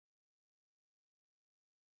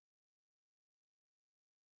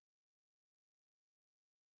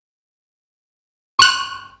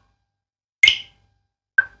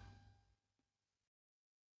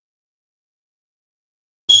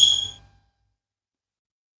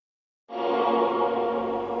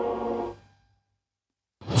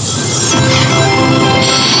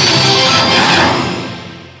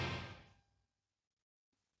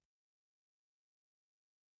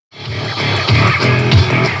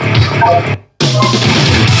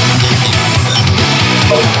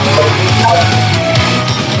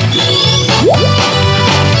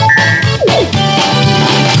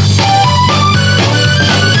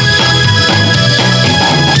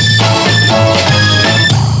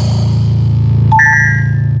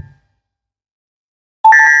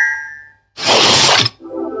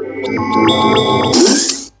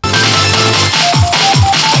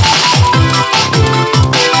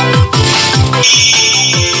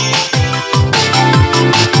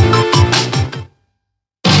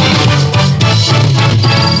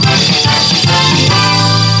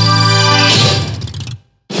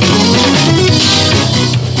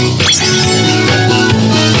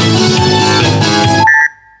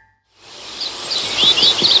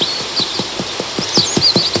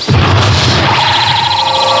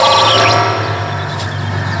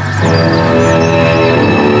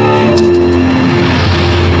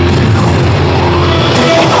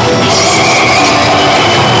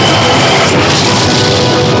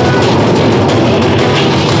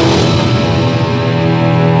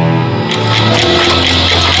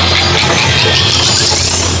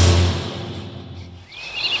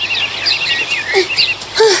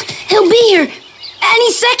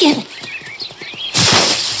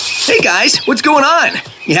What's going on?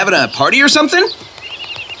 You having a party or something?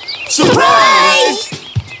 Surprise!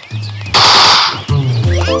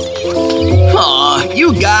 Aw,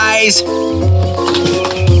 you guys! Please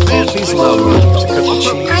allow me to cut the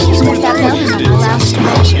cheese.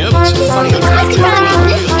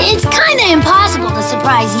 It's kinda impossible to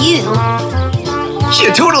surprise you.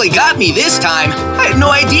 You totally got me this time. I had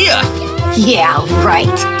no idea. Yeah,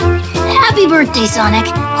 right. Happy birthday, Sonic.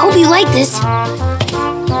 Hope you like this.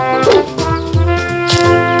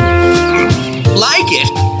 Like it?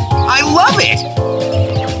 I love it!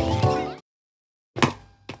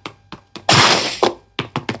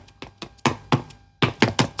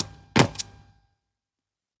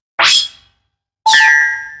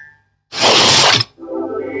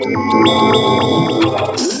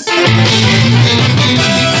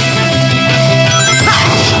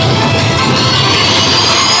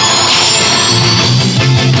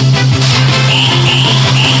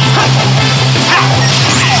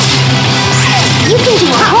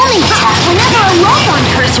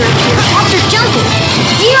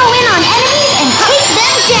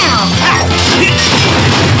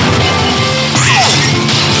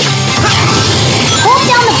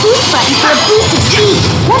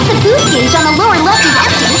 Once the boost gauge on the lower left is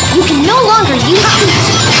empty,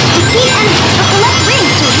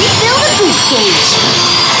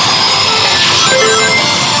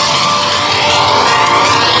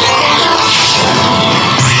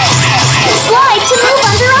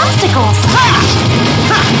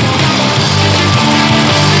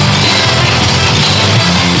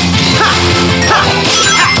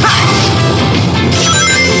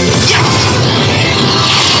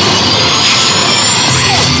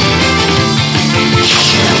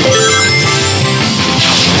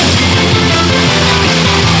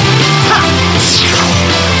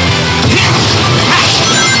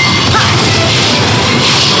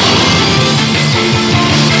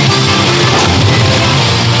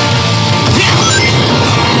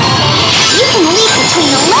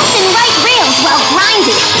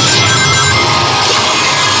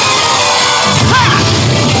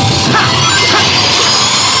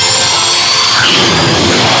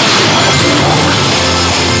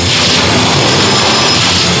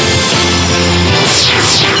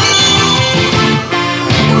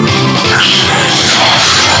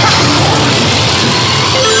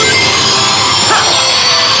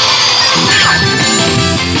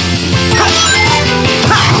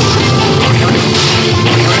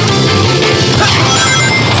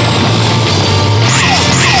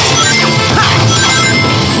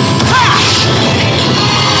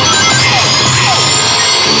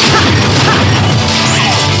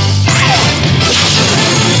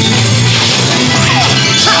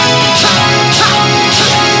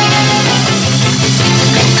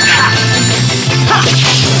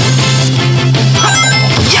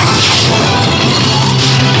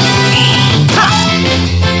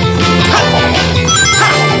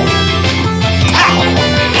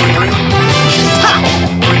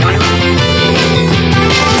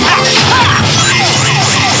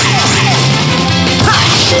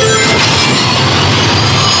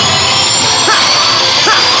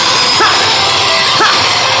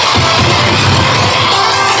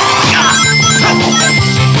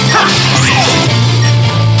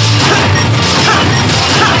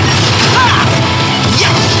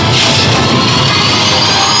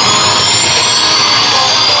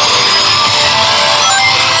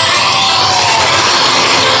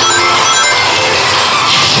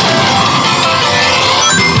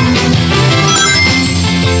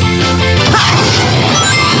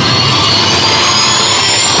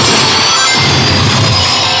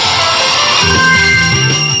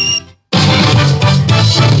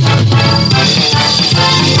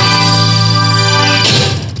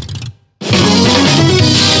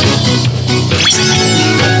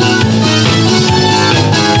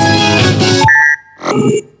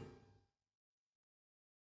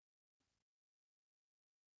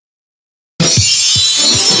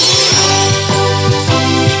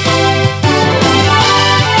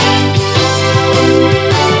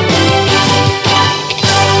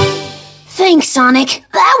 Thanks, Sonic.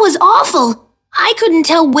 That was awful. I couldn't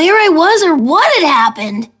tell where I was or what had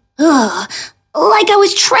happened. Ugh, like I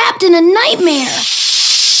was trapped in a nightmare.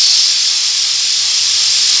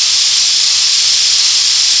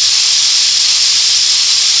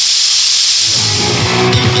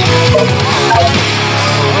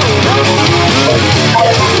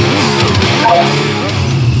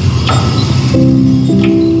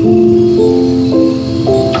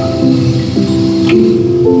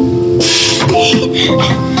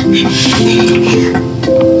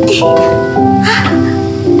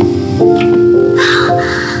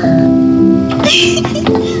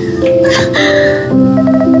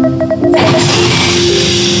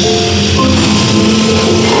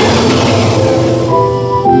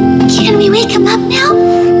 Can we wake him up now?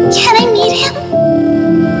 Can I meet him?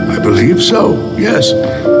 I believe so, yes.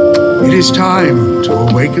 It is time to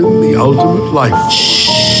awaken the ultimate life.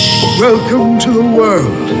 Welcome to the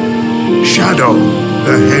world, Shadow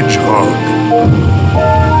the Hedgehog.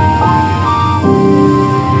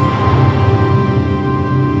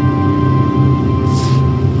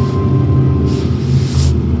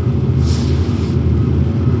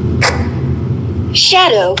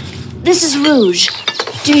 Shadow, this is Rouge.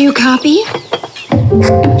 Do you copy?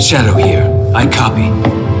 Shadow here. I copy.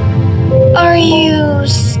 Are you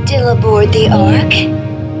still aboard the Ark?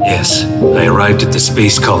 Yes, I arrived at the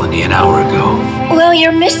space colony an hour ago. Well,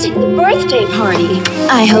 you're missing the birthday party.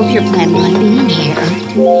 I hope you're planning on being here.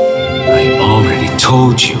 I already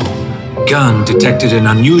told you. Gun detected an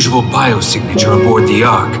unusual biosignature aboard the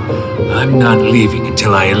Ark. I'm not leaving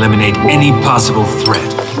until I eliminate any possible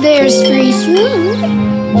threat. There's free food.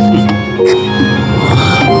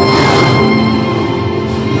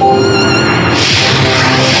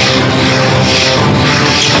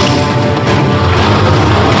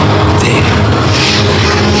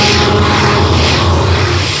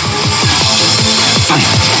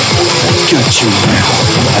 Got you now.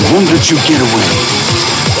 I won't let you get away.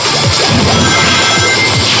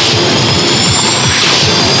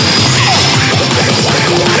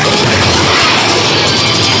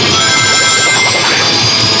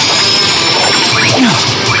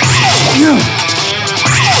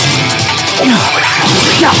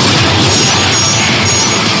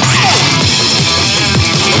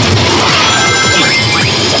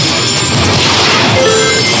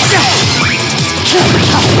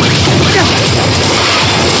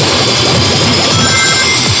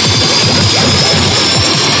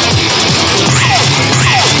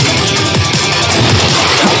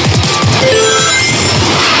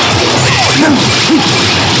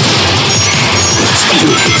 Let's do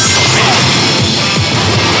this.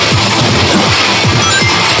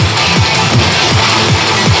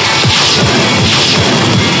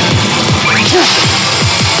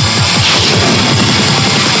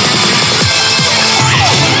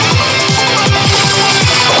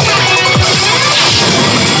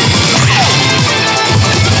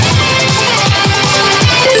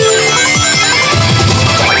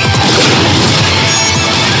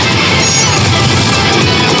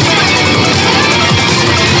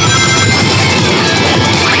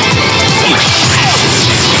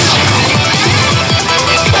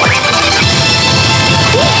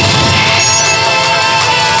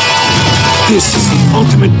 This is the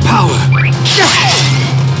ultimate power.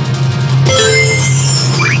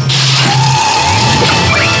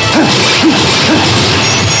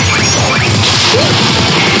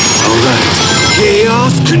 All right,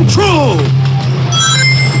 chaos control.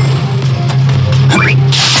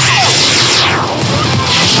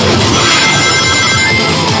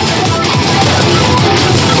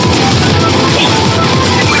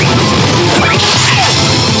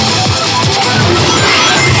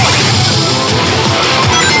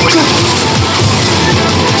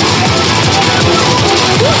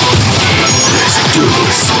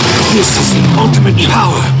 This is the ultimate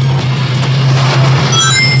power.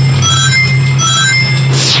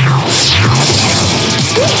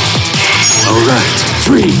 All right,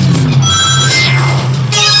 freeze.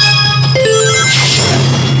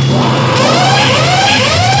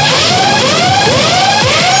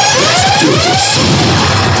 Let's do this.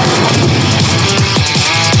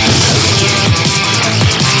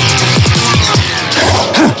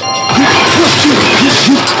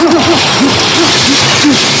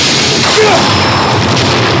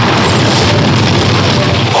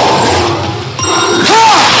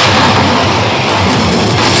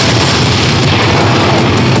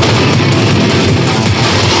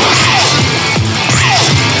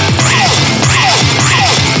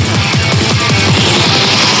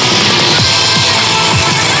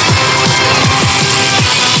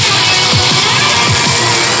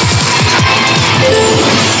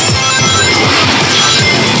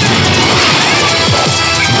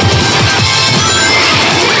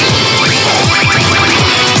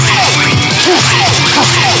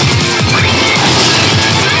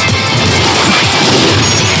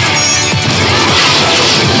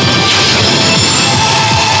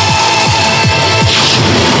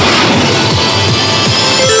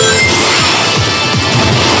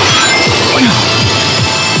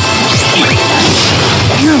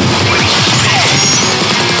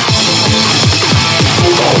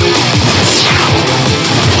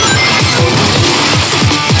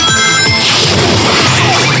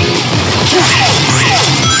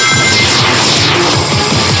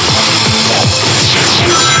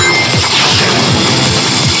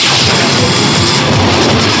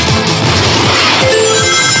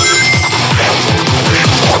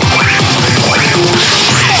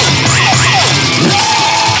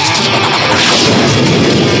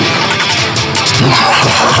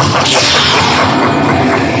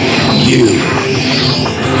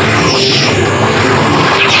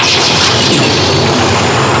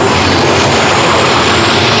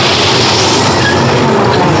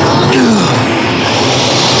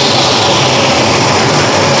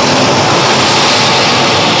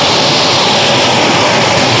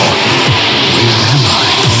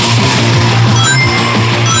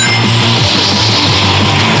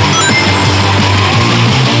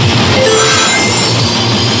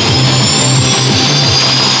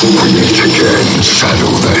 again, Shadow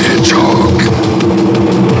the Hedgehog.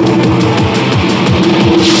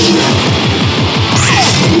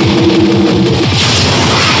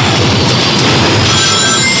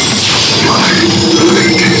 My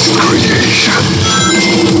latest creation.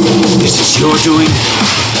 This is your doing?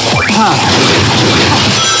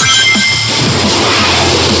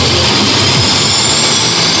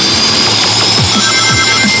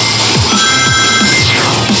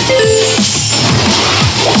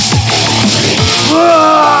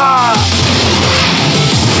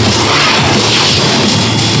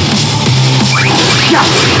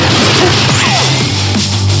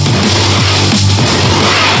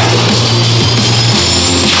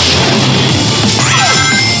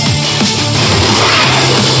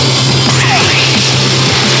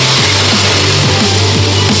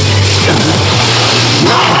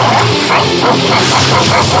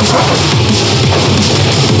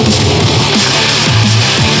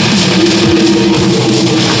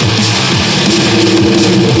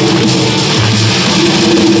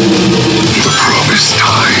 The promised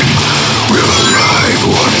time will arrive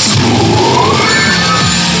once more.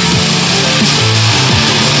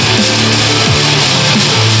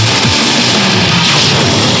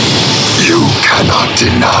 You cannot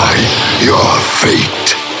deny your fate.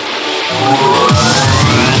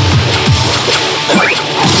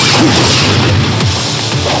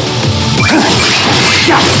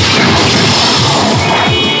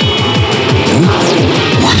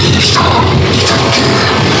 We shall meet again.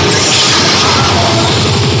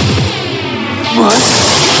 What?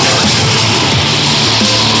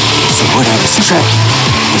 So what I was trapped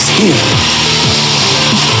was him.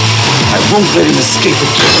 I won't let him escape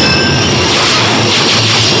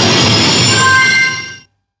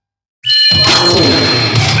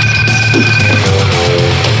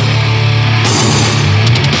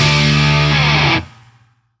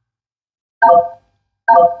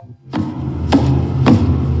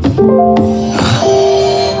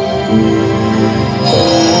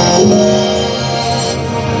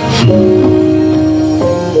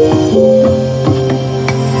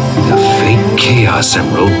Chaos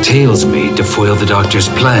Emerald Tails made to foil the Doctor's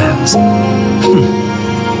plans. Even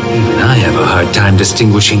I have a hard time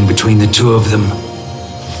distinguishing between the two of them.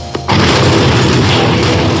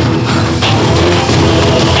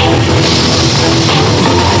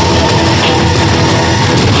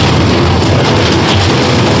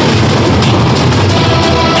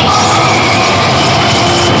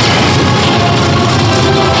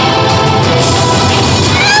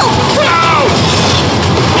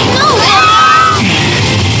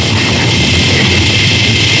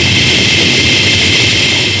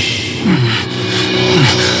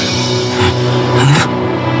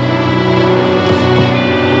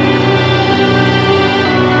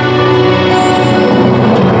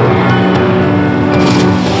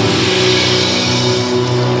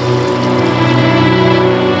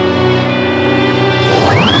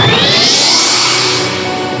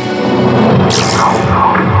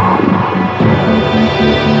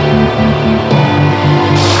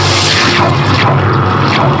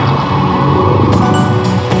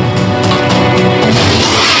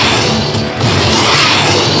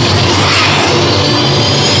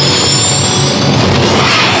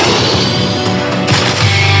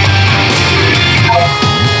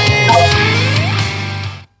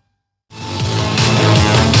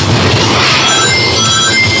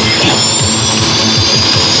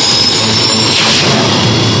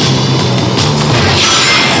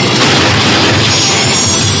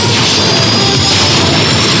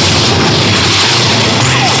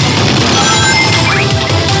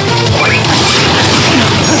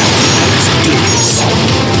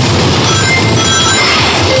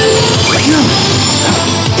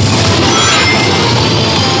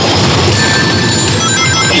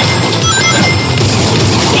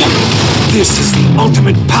 This is the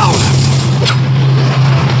ultimate power!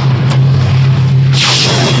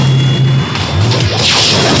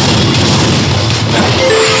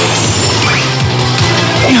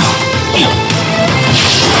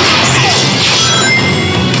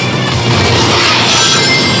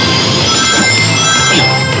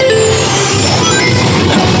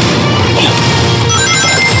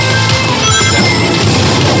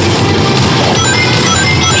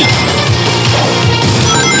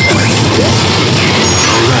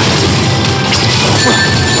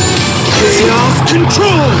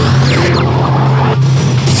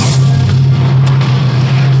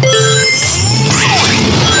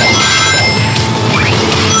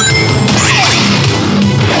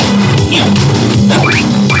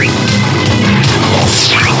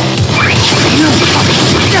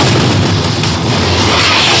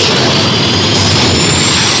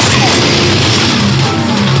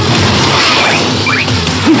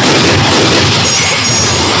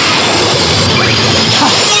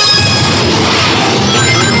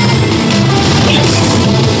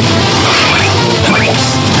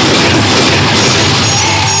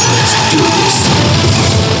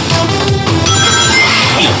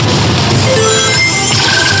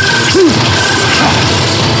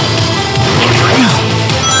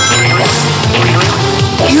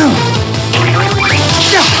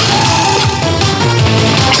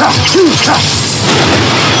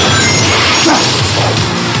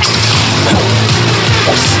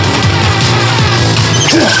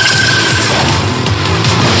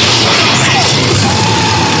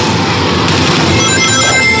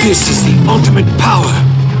 This is the ultimate